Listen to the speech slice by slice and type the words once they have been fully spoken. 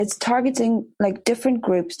It's targeting like different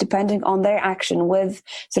groups depending on their action with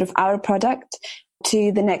sort of our product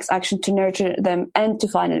to the next action to nurture them and to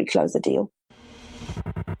finally close the deal.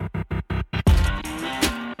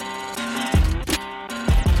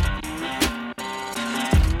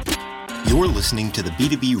 You're listening to the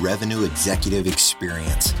B2B Revenue Executive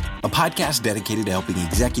Experience, a podcast dedicated to helping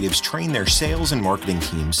executives train their sales and marketing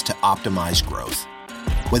teams to optimize growth.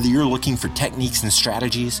 Whether you're looking for techniques and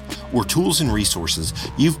strategies or tools and resources,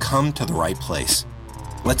 you've come to the right place.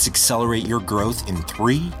 Let's accelerate your growth in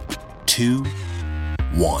 3, 2,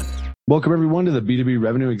 1. Welcome, everyone, to the B2B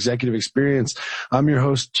Revenue Executive Experience. I'm your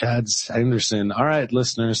host, Chad Sanderson. All right,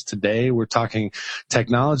 listeners, today we're talking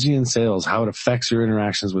technology and sales, how it affects your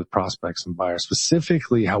interactions with prospects and buyers,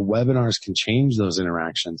 specifically how webinars can change those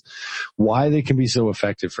interactions, why they can be so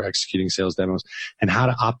effective for executing sales demos, and how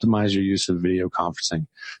to optimize your use of video conferencing.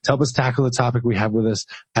 To help us tackle the topic, we have with us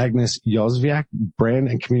Agnes, Jozwiak, Brand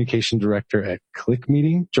and Communication Director at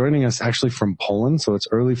ClickMeeting, joining us actually from Poland, so it's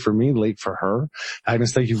early for me, late for her.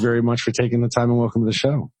 Agnes, thank you very much for taking the time and welcome to the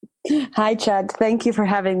show. Hi, Chad. Thank you for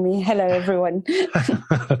having me. Hello, everyone.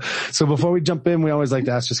 So before we jump in, we always like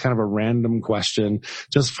to ask just kind of a random question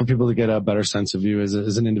just for people to get a better sense of you as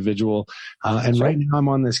an individual. And sure. Right now I'm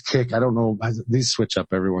on this kick. I don't know, these switch up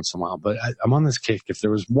every once in a while, but I'm on this kick. If there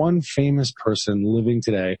was one famous person living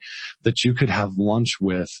today that you could have lunch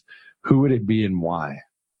with, who would it be and why?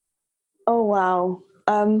 Oh, wow.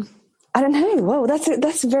 I don't know. Whoa,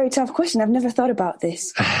 that's a very tough question. I've never thought about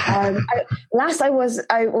this. I was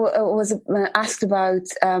asked about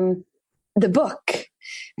the book,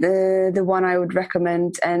 the one I would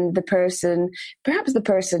recommend, and perhaps the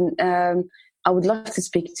person I would love to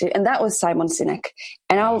speak to, and that was Simon Sinek.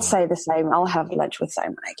 And I'll say the same. I'll have lunch with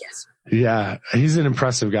Simon, I guess. Yeah, he's an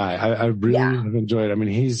impressive guy. I really have enjoyed it. I mean,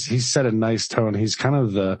 he's set a nice tone. He's kind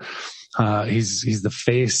of he's the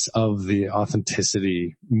face of the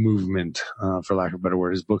authenticity movement, for lack of a better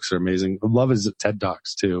word. His books are amazing. I love his TED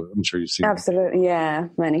Talks too. I'm sure you've seen them. Absolutely. Yeah.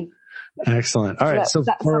 Many. Excellent. All right. So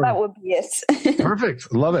that would be it.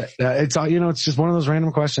 Perfect. Love it. It's just one of those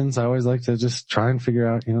random questions. I always like to just try and figure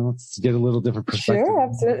out, let's get a little different perspective. Sure.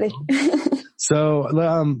 Absolutely. So,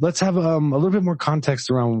 let's have, a little bit more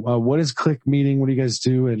context around, what is ClickMeeting? What do you guys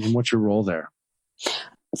do and what's your role there?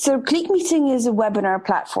 So ClickMeeting is a webinar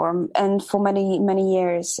platform, and for many, many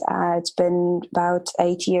years, it's been about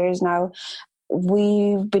 8 years now,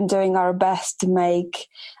 we've been doing our best to make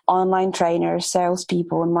online trainers,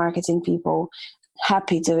 salespeople, and marketing people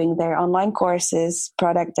happy doing their online courses,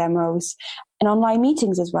 product demos, and online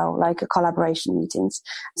meetings as well, like collaboration meetings.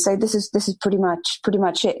 So this is pretty much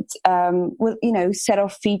it. With set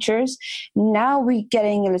of features. Now we're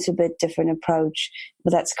getting a little bit different approach,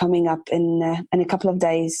 but that's coming up in a couple of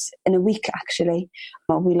days, in a week actually.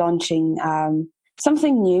 We're launching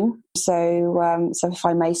something new. So if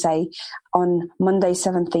I may say, on Monday,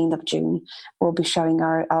 17th of June, we'll be showing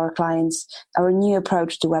our clients our new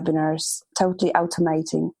approach to webinars, totally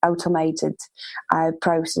automated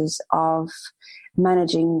process of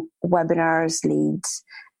managing webinars, leads,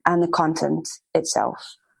 and the content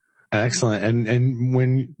itself. Excellent. And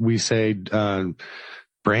when we say brand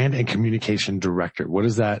and communication director, what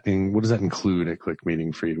does that include at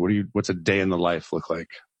ClickMeeting for you? What's a day in the life look like?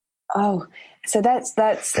 Oh, so that's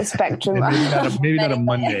a spectrum. maybe not a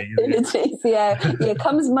Monday. Yeah.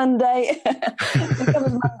 Comes Monday.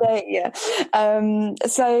 Yeah.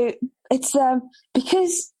 So it's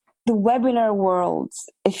because the webinar world,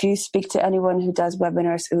 if you speak to anyone who does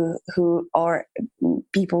webinars, who are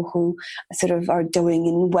people who sort of are doing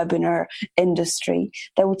in webinar industry,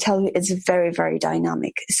 they will tell you it's very, very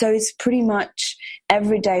dynamic. So it's pretty much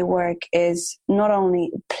everyday work is not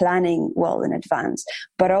only planning well in advance,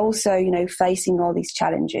 but also, facing all these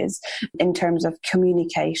challenges in terms of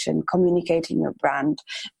communicating your brand,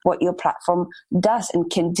 what your platform does and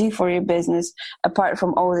can do for your business, apart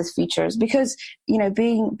from all these features. Because,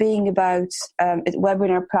 being about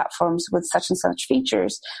webinar platforms with such and such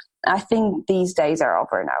features, I think these days are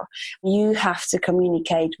over now. You have to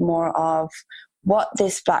communicate more of what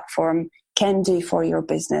this platform can do for your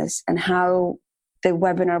business and how the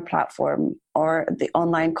webinar platform or the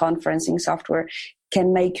online conferencing software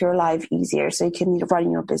can make your life easier so you can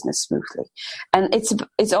run your business smoothly. And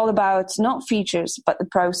it's all about not features, but the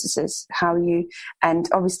processes, and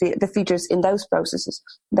obviously the features in those processes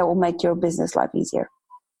that will make your business life easier.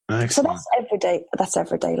 Excellent. So that's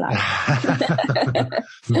everyday life.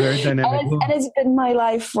 Very dynamic. And it's been my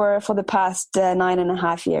life for the past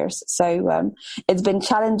 9.5 years. So it's been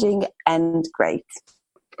challenging and great.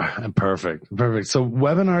 Perfect. So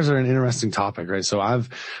webinars are an interesting topic, right? So I've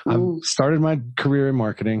started my career in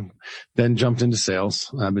marketing, then jumped into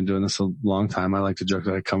sales. I've been doing this a long time. I like to joke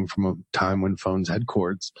that I come from a time when phones had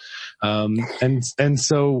cords. And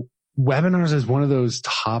so webinars is one of those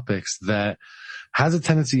topics that has a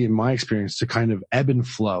tendency, in my experience, to kind of ebb and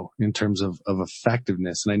flow in terms of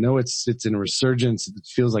effectiveness. And I know it's in a resurgence. It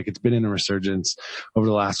feels like it's been in a resurgence over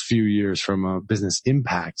the last few years from a business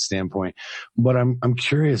impact standpoint. But I'm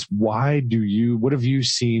curious, what have you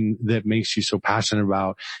seen that makes you so passionate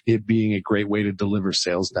about it being a great way to deliver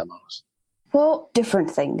sales demos? Well,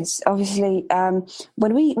 different things. Obviously,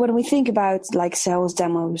 when we think about like sales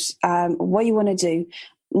demos, what you want to do,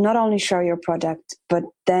 not only show your product, but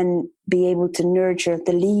then be able to nurture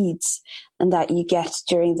the leads and that you get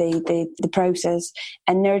during the process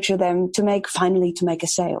and nurture them to make a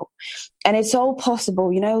sale. And it's all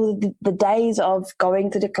possible, the days of going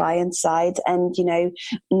to the client side and,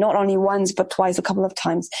 not only once, but twice, a couple of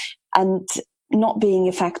times, and not being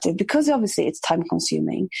effective because obviously it's time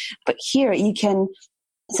consuming. But here you can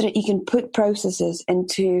put processes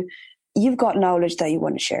into. You've got knowledge that you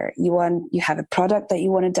want to share. You have a product that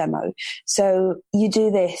you want to demo. So you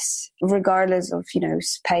do this regardless of,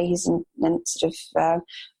 space and sort of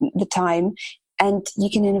the time. And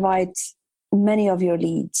you can invite many of your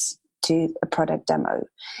leads to a product demo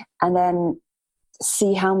and then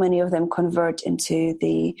see how many of them convert into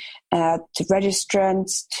to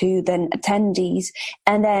registrants, to then attendees,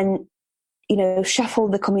 and then shuffle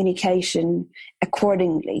the communication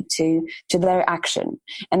accordingly to their action.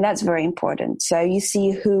 And that's very important. So you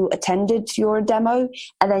see who attended your demo,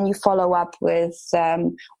 and then you follow up with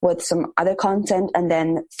some other content, and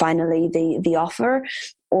then finally the offer.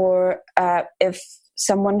 Or if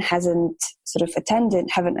someone haven't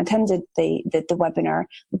attended the webinar,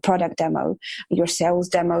 the product demo, your sales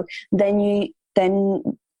demo, then you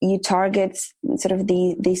target sort of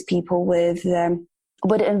these people with an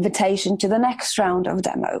invitation to the next round of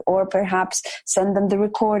demo, or perhaps send them the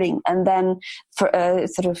recording and then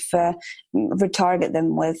retarget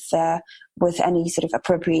them with any sort of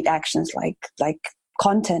appropriate actions like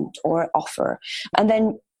content or offer. And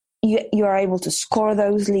then you are able to score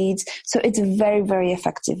those leads. So it's a very, very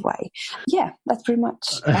effective way. Yeah, that's pretty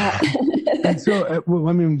much. And so, so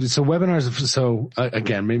webinars. So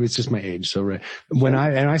again, maybe it's just my age. So right, when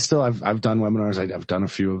I've done webinars. I've done a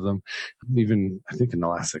few of them, even I think in the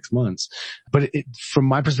last 6 months. But from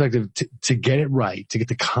my perspective, to get it right, to get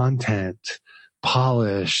the content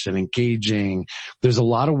polished and engaging, there's a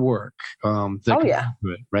lot of work. Right?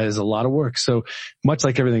 There's a lot of work. So much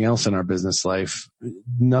like everything else in our business life,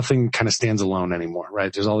 nothing kind of stands alone anymore,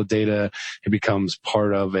 right? There's all the data. It becomes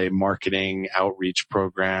part of a marketing outreach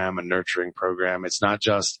program, a nurturing program. It's not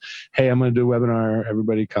just, hey, I'm going to do a webinar.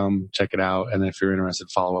 Everybody come check it out. And if you're interested,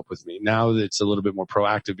 follow up with me. Now it's a little bit more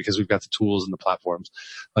proactive because we've got the tools and the platforms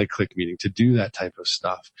like ClickMeeting to do that type of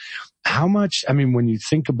stuff. How much, when you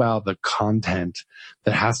think about the content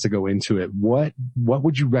that has to go into it, what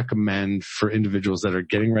would you recommend for individuals that are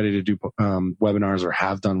getting ready to do webinars or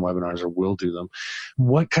have done webinars or will do them?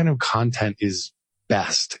 What kind of content is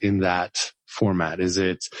best in that format? Is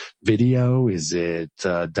it video? Is it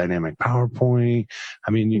dynamic PowerPoint?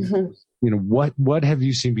 What have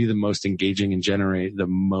you seen be the most engaging and generate the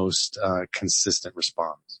most consistent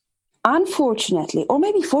response? Unfortunately, or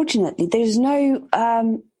maybe fortunately, there's no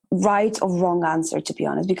right or wrong answer, to be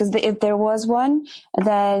honest, because if there was one,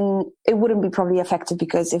 then it wouldn't be probably effective,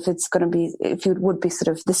 because if it would be sort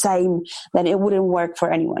of the same, then it wouldn't work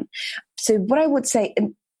for anyone. So what I would say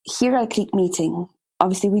here at ClickMeeting,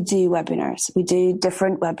 obviously we do webinars, we do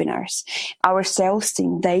different webinars. Our sales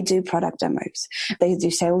team, they do product demos, they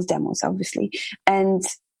do sales demos, obviously. And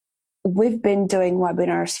we've been doing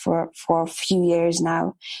webinars for a few years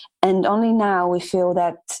now. And only now we feel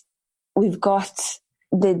that we've got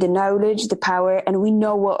the knowledge, the power, and we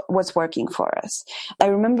know what's working for us. I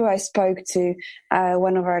remember I spoke to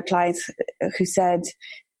one of our clients who said,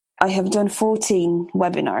 I have done 14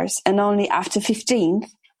 webinars and only after 15th,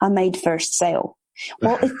 I made first sale.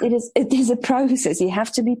 Well, it is a process. You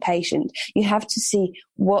have to be patient. You have to see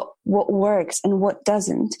what works and what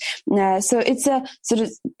doesn't. So it's a sort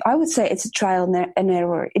of, I would say it's a trial and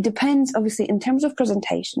error. It depends, obviously, in terms of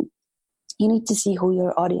presentation. You need to see who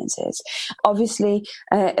your audience is. Obviously,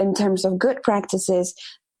 in terms of good practices,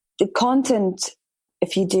 the content,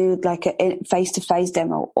 if you do like a face-to-face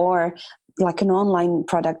demo or like an online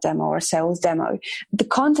product demo or sales demo, the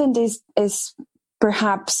content is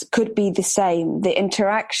perhaps could be the same. The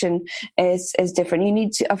interaction is different. You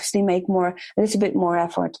need to obviously make a little bit more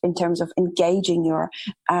effort in terms of engaging your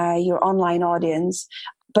online audience.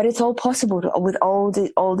 but it's all possible with all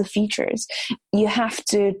the features. You have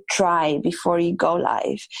to try before you go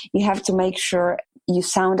live. You have to make sure you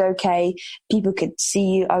sound okay, people could see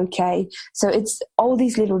you okay. So it's all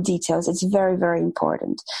these little details. It's very, very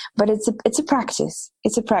important. But it's a practice.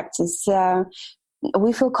 It's a practice.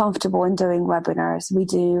 We feel comfortable in doing webinars. We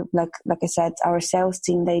do, like I said, our sales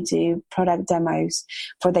team, they do product demos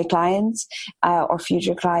for their clients or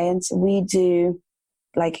future clients. We do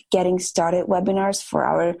like getting started webinars for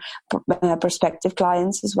our prospective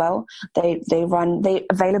clients as well. They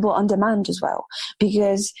available on demand as well,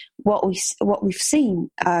 because what we've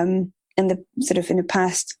seen in the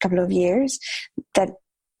past couple of years, that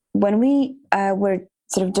when we were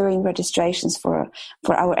sort of doing registrations for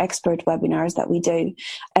our expert webinars that we do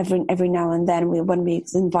every now and then, when we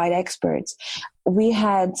invite experts, we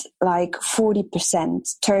had like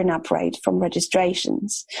 40% turn up rate from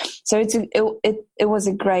registrations. So it was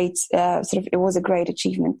a great it was a great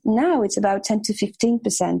achievement. Now it's about 10 to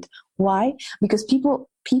 15%. Why? Because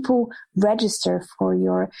people register for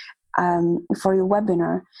your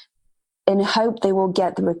webinar in hope they will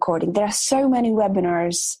get the recording. There are so many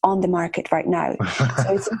webinars on the market right now,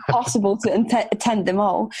 so it's impossible to attend them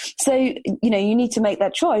all. So, you need to make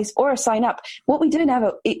that choice or sign up. What we do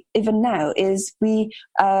now, even now, is we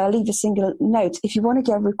leave a single note. If you want to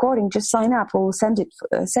get a recording, just sign up, or we'll send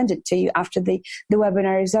it to you after the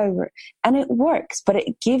webinar is over. And it works, but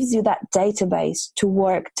it gives you that database to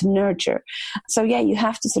work, to nurture. So yeah, you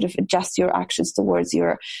have to sort of adjust your actions towards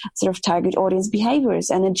your sort of target audience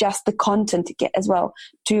behaviors and adjust the content to get as well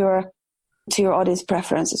to your audience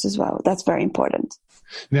preferences as well. That's very important.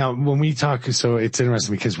 Now, when we talk, so it's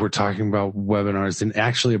interesting because we're talking about webinars in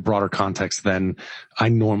actually a broader context than I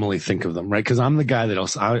normally think of them, right? Because I'm the guy that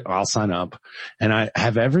I'll sign up and I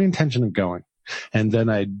have every intention of going, and then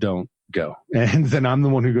I don't go. And then I'm the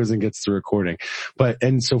one who goes and gets the recording.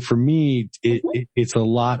 And so for me, it's a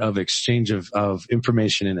lot of exchange of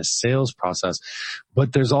information in a sales process,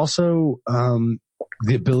 but there's also,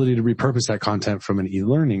 the ability to repurpose that content from an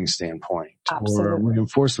e-learning standpoint. Absolutely. Or a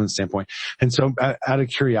reinforcement standpoint. And so out of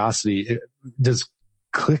curiosity, does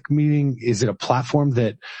ClickMeeting, is it a platform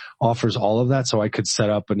that offers all of that? So I could set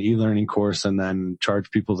up an e-learning course and then charge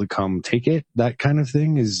people to come take it, that kind of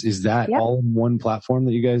thing? Is that all in one platform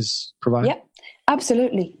that you guys provide? Yep.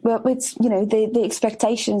 Absolutely. Well, it's, the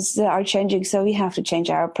expectations are changing, so we have to change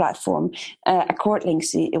our platform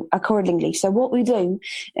accordingly. So what we do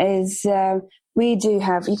is,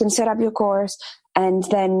 you can set up your course and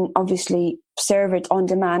then obviously serve it on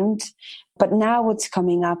demand. But now what's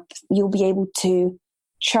coming up, you'll be able to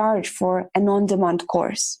charge for an on-demand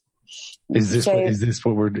course. Is this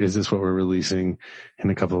what we're releasing in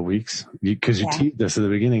a couple of weeks? Because you teased us at the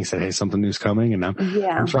beginning, said, "Hey, something new's coming," and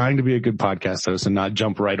I'm trying to be a good podcast host and not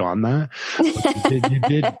jump right on that. You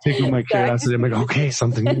did tickle my curiosity. I'm like, okay,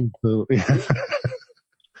 something new. So,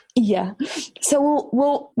 yeah. So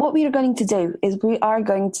what we are going to do is we are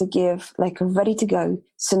going to give like a ready to go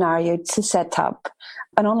scenario to set up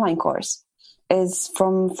an online course. Is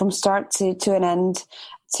from start to an end,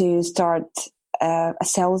 to start a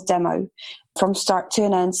sales demo from start to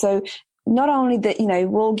an end. So not only that,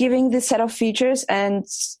 we'll giving the set of features and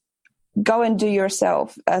go and do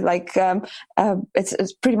yourself.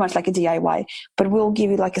 It's pretty much like a DIY, but we'll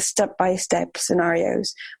give you like a step-by-step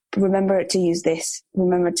scenarios. Remember to use this.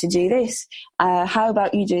 Remember to do this. How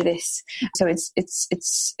about you do this? So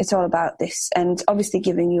it's all about this, and obviously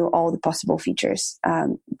giving you all the possible features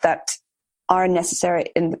that are necessary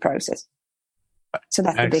in the process. So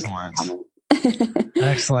that's excellent. The big comment.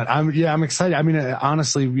 Excellent. I'm excited. I mean,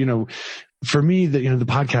 honestly, for me, the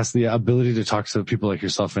podcast, the ability to talk to people like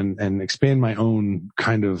yourself and expand my own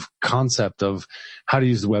kind of concept of how to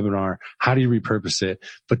use the webinar, how do you repurpose it?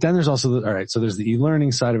 But then there's also so there's the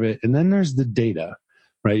e-learning side of it. And then there's the data,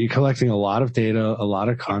 right? You're collecting a lot of data, a lot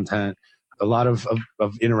of content, a lot of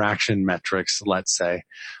interaction metrics, let's say.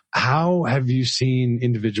 How have you seen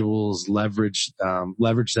individuals leverage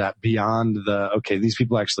that beyond these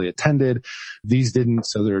people actually attended, these didn't,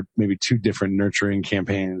 so there are maybe two different nurturing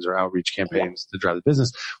campaigns or outreach campaigns to drive the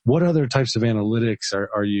business. What other types of analytics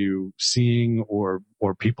are you seeing or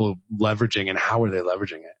people leveraging, and how are they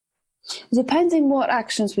leveraging it? Depending what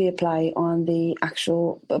actions we apply on the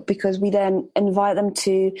actual, because we then invite them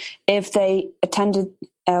to, if they attended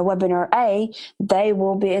webinar A, they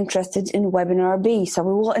will be interested in webinar B. So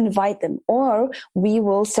we will invite them, or we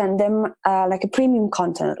will send them like a premium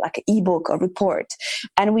content, like an ebook or report,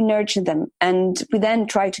 and we nurture them, and we then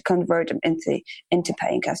try to convert them into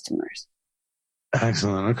paying customers.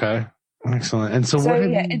 Excellent. Okay. Excellent. And so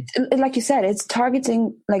like you said, it's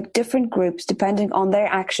targeting like different groups depending on their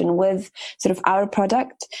action with sort of our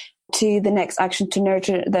product to the next action to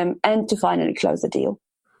nurture them and to finally close the deal.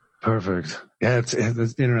 Perfect. Yeah, it's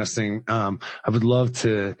interesting. I would love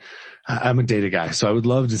to, I'm a data guy, so I would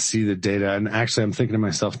love to see the data. And actually, I'm thinking to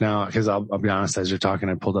myself now, because I'll be honest, as you're talking,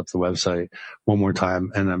 I pulled up the website one more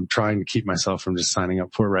time, and I'm trying to keep myself from just signing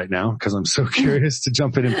up for it right now because I'm so curious to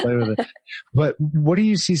jump in and play with it. But what do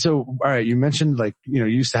you see? So, all right, you mentioned you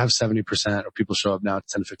used to have 70% of people show up, now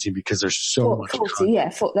it's 10 to 15 because there's so much 40, content. Yeah,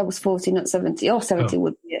 that was 40, not 70. Or 70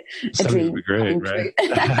 would be a dream. Would be great, right?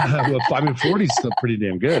 Well, I mean, 40 is still pretty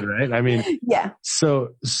damn good, right? I mean, yeah. So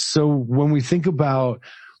when we think about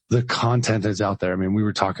the content that's out there, I mean, we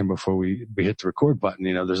were talking before we hit the record button,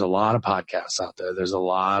 there's a lot of podcasts out there. There's a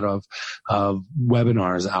lot of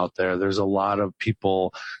webinars out there. There's a lot of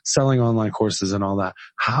people selling online courses and all that.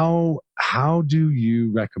 How do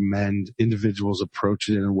you recommend individuals approach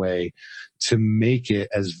it in a way to make it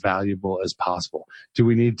as valuable as possible? Do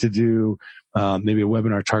we need to do maybe a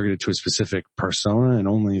webinar targeted to a specific persona and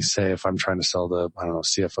only say if I'm trying to sell to, I don't know,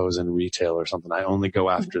 CFOs in retail or something, I only go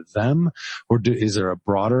after them? Or is there a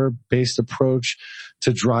broader based approach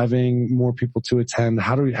to driving more people to attend?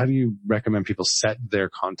 How do you recommend people set their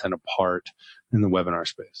content apart in the webinar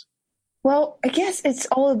space? Well, I guess it's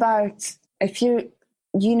all about if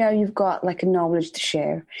you've got like a knowledge to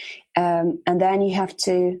share, and then you have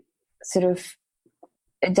to sort of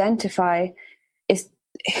identify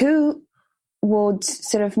who would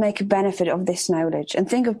sort of make a benefit of this knowledge, and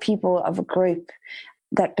think of people of a group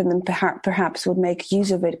that then perhaps would make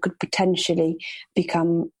use of it, could potentially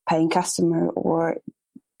become paying customer or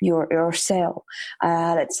your sale.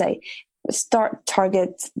 Let's say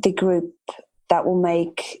target the group that will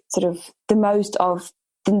make sort of the most of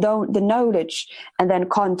the knowledge, and then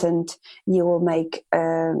content you will make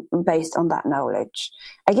based on that knowledge.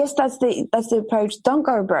 I guess that's the approach. Don't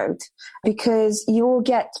go broad, because you will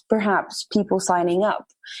get perhaps people signing up,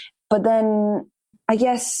 but then I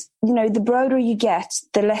guess the broader you get,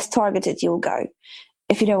 the less targeted you'll go,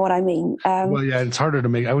 if you know what I mean. Well, yeah, it's harder to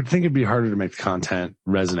make. I would think it'd be harder to make the content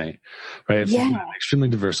resonate, right? If yeah. you have an extremely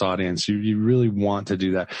diverse audience, you really want to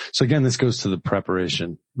do that. So again, this goes to the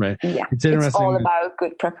preparation, right? Yeah, it's interesting. It's all about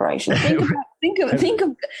good preparation. Think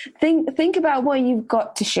about what you've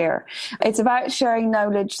got to share. It's about sharing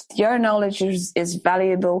knowledge. Your knowledge is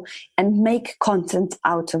valuable, and make content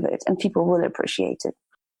out of it, and people will appreciate it.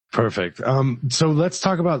 Perfect. So let's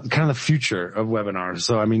talk about kind of the future of webinars.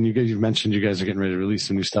 So, I mean, you've mentioned you guys are getting ready to release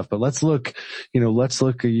some new stuff, but let's look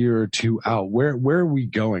a year or two out. Where are we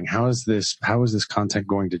going? How is this content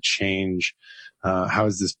going to change? How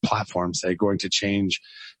is this platform, say, going to change?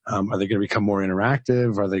 Are they going to become more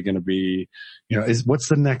interactive? Are they going to be, what's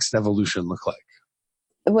the next evolution look like?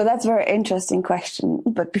 Well, that's a very interesting question.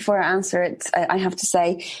 But before I answer it, I have to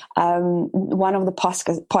say, one of the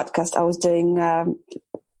podcasts I was doing,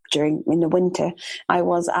 in the winter, I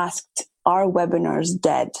was asked, are webinars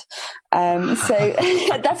dead?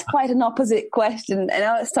 So that's quite an opposite question. And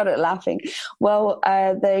I started laughing. Well,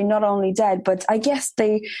 they're not only dead, but I guess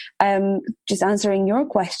just answering your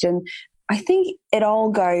question, I think it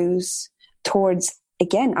all goes towards,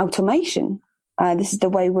 again, automation. This is the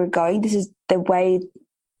way we're going. This is the way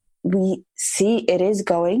we see it is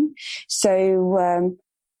going. So,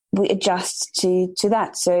 we adjust to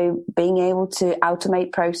that. So being able to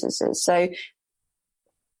automate processes. So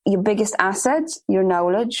your biggest asset, your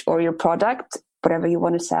knowledge or your product, whatever you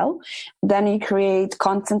want to sell, then you create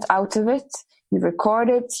content out of it. You record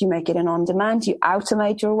it, you make it an on-demand, you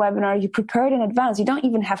automate your webinar, you prepare it in advance. You don't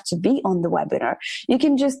even have to be on the webinar. You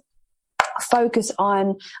can just focus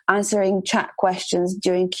on answering chat questions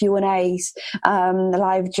during Q&As,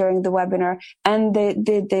 live during the webinar, and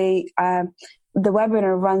the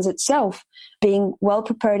webinar runs itself, being well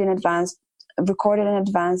prepared in advance, recorded in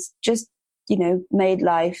advance, just, made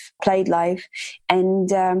live, played live. And,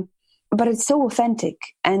 but it's so authentic.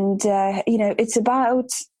 And, it's about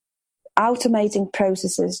automating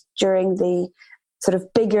processes during the sort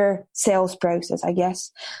of bigger sales process, I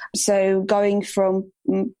guess. So going from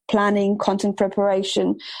planning, content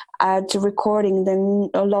preparation, to recording, then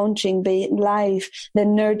launching, the live,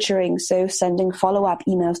 then nurturing. So sending follow-up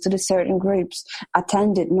emails to the certain groups,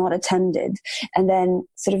 attended, not attended. And then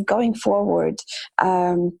sort of going forward,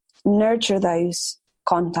 nurture those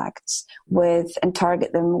contacts and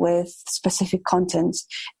target them with specific content.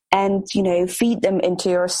 and, feed them into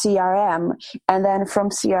your CRM. And then from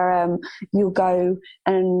CRM, you go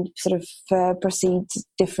and sort of proceed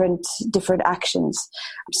different actions.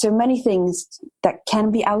 So many things that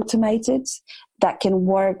can be automated, that can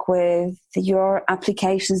work with your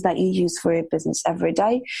applications that you use for your business every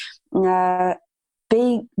day.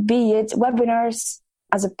 Be it webinars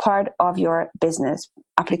as a part of your business,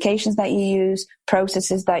 applications that you use,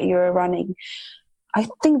 processes that you're running. I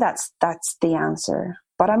think that's the answer.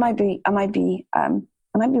 But I might be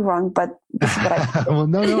wrong. But this is what I. Well,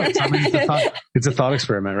 no. It's a thought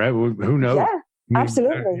experiment, right? Who knows? Yeah,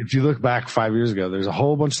 absolutely. If you look back 5 years ago, there's a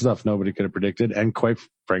whole bunch of stuff nobody could have predicted, and quite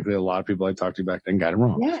frankly, a lot of people I talked to back then got it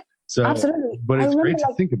wrong. Yeah. So, absolutely. But it's great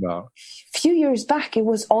to think about. A few years back, it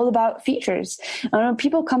was all about features. I know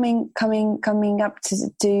people coming up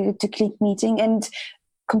to Click Meeting and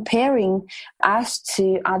comparing us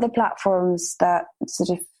to other platforms that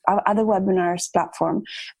sort of other webinars platform,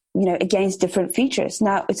 against different features.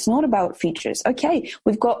 Now, it's not about features. Okay,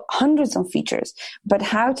 we've got hundreds of features, but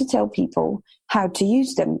how to tell people how to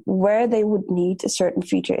use them, where they would need a certain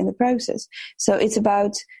feature in the process. So it's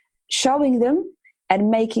about showing them and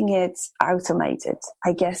making it automated.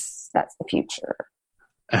 I guess that's the future.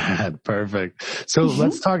 Perfect. So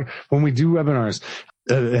let's talk, when we do webinars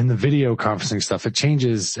and the video conferencing stuff, it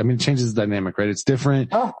changes the dynamic, right? It's different.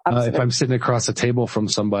 If I'm sitting across a table from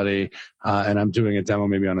somebody and I'm doing a demo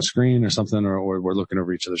maybe on a screen or something, or we're looking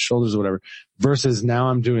over each other's shoulders or whatever, versus now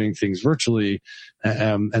I'm doing things virtually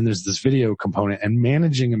and there's this video component, and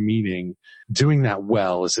managing a meeting, doing that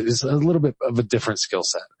well is a little bit of a different skill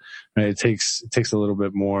set. Right? It takes a little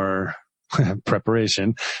bit more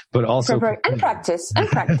preparation, but also and practice.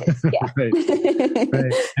 Yeah.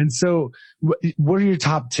 Right. And so what are your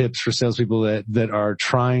top tips for salespeople that are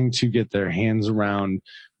trying to get their hands around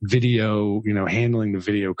video, handling the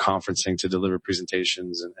video conferencing to deliver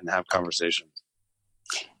presentations and have conversations?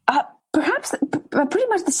 Perhaps pretty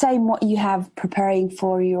much the same what you have preparing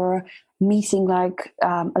for your meeting, like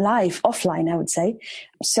live, offline, I would say.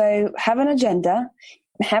 So have an agenda,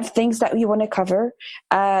 have things that you want to cover.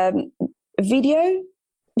 Video,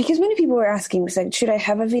 because many people were asking, like, should I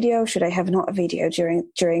have a video? Should I have not a video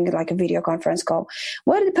during like a video conference call?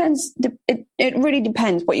 Well, it depends. It really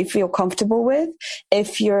depends what you feel comfortable with.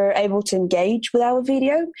 If you're able to engage without a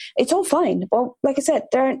video, it's all fine. Well, like I said,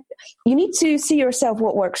 you need to see yourself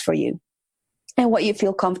what works for you and what you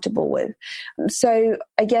feel comfortable with. So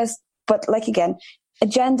I guess, but like again,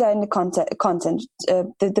 agenda and the content,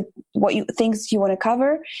 things you want to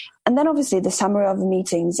cover, and then obviously the summary of the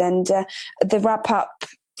meetings and the wrap up,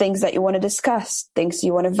 things that you want to discuss, things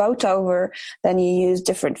you want to vote over. Then you use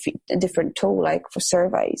different tool, like for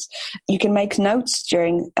surveys. You can make notes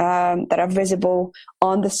during that are visible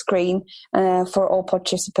on the screen for all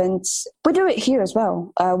participants. We do it here as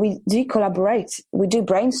well. We do collaborate. We do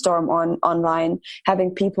brainstorm online,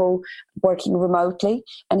 having people working remotely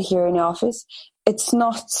and here in the office. It's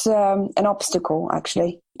not an obstacle,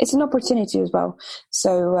 actually. It's an opportunity as well.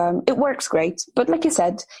 So it works great. But like I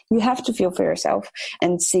said, you have to feel for yourself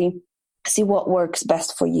and see what works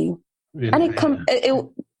best for you. Yeah, and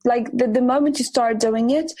like the moment you start doing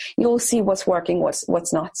it, you'll see what's working,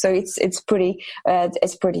 what's not. So it's pretty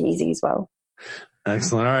easy as well.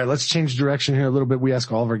 Excellent. All right, let's change direction here a little bit. We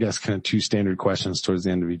ask all of our guests kind of 2 standard questions towards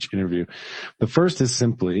the end of each interview. The first is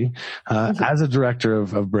simply, as a director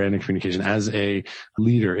of brand and communication, as a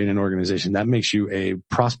leader in an organization, that makes you a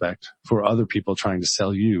prospect for other people trying to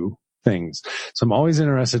sell you things. So I'm always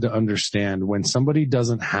interested to understand when somebody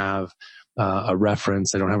doesn't have a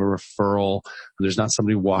reference, they don't have a referral, there's not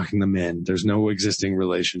somebody walking them in, there's no existing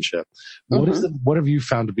relationship. What have you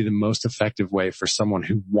found to be the most effective way for someone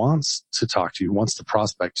who wants to talk to you, wants to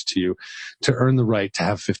prospect to you, to earn the right to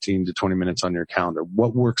have 15 to 20 minutes on your calendar?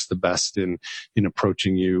 What works the best in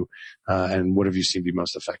approaching you, and what have you seen be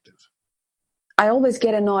most effective? I always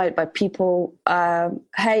get annoyed by people,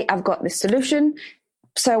 hey, I've got this solution,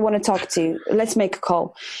 so I want to talk to you. Let's make a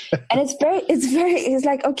call. And it's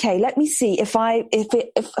like, okay, let me see if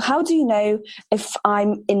how do you know if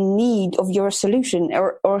I'm in need of your solution,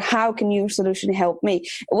 or how can your solution help me?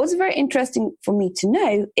 What's very interesting for me to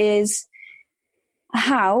know is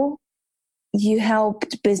how you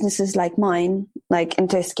helped businesses like mine, like in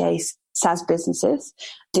this case, SaaS businesses.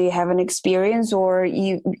 Do you have an experience, or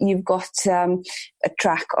you've got a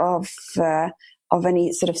track of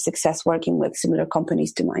any sort of success working with similar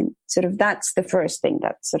companies to mine? Sort of that's the first thing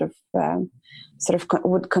that sort of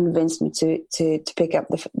would convince me to pick up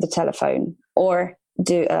the telephone or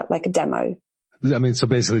do like a demo. I mean, so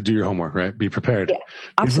basically do your homework, right? Be prepared. Yeah,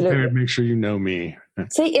 absolutely. Be prepared, make sure you know me.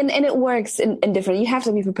 See, and it works in different. You have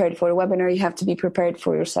to be prepared for a webinar. You have to be prepared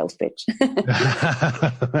for your sales pitch.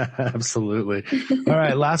 Absolutely. All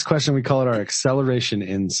right. Last question. We call it our acceleration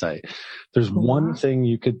insight. There's one thing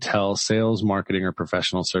you could tell sales, marketing, or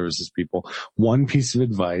professional services people, one piece of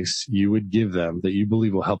advice you would give them that you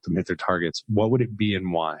believe will help them hit their targets. What would it be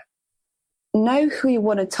and why? Know who you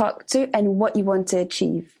want to talk to and what you want to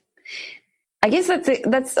achieve. I guess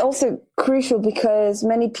that's also crucial because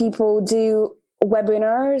many people do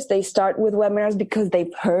webinars. They start with webinars because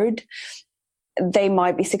they've heard they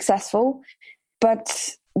might be successful,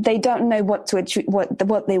 but they don't know what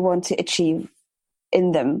they want to achieve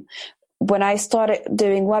in them. When I started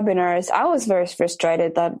doing webinars, I was very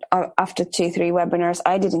frustrated that after 2-3 webinars,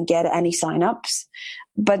 I didn't get any signups.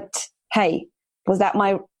 But hey, was that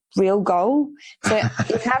my real goal? So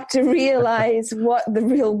you have to realize what the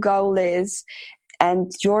real goal is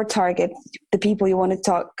and your target, the people you want to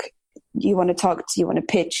talk to, you want to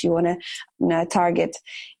pitch, you want to target,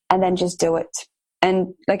 and then just do it.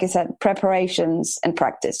 And like I said, preparations and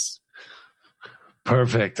practice.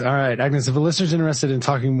 Perfect. All right, Agnes, if a listener's interested in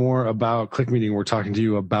talking more about Click Meeting, we're talking to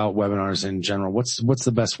you about webinars in general. What's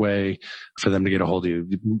the best way for them to get a hold of you?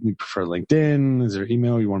 You prefer LinkedIn? Is there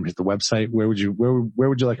email? You want them to hit the website? Where would you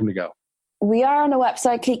like them to go? We are on the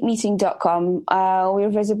website, clickmeeting.com. We're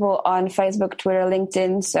visible on Facebook, Twitter,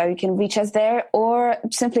 LinkedIn, so you can reach us there, or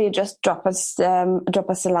simply just drop us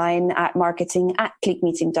a line at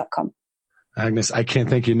marketing@clickmeeting.com. Agnes, I can't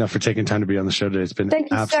thank you enough for taking time to be on the show today. It's been an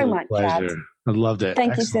absolute pleasure. Chad. I loved it.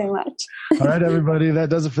 Thank you so much. All right, everybody. That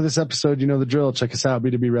does it for this episode. You know the drill. Check us out,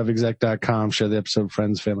 b2brevexec.com. Share the episode with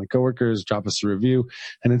friends, family, coworkers. Drop us a review.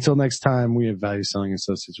 And until next time, we at Value Selling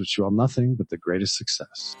Associates wish you all nothing but the greatest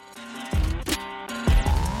success.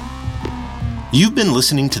 You've been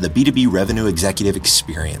listening to the B2B Revenue Executive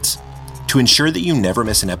Experience. To ensure that you never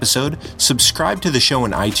miss an episode, subscribe to the show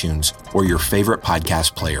in iTunes or your favorite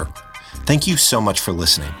podcast player. Thank you so much for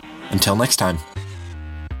listening. Until next time.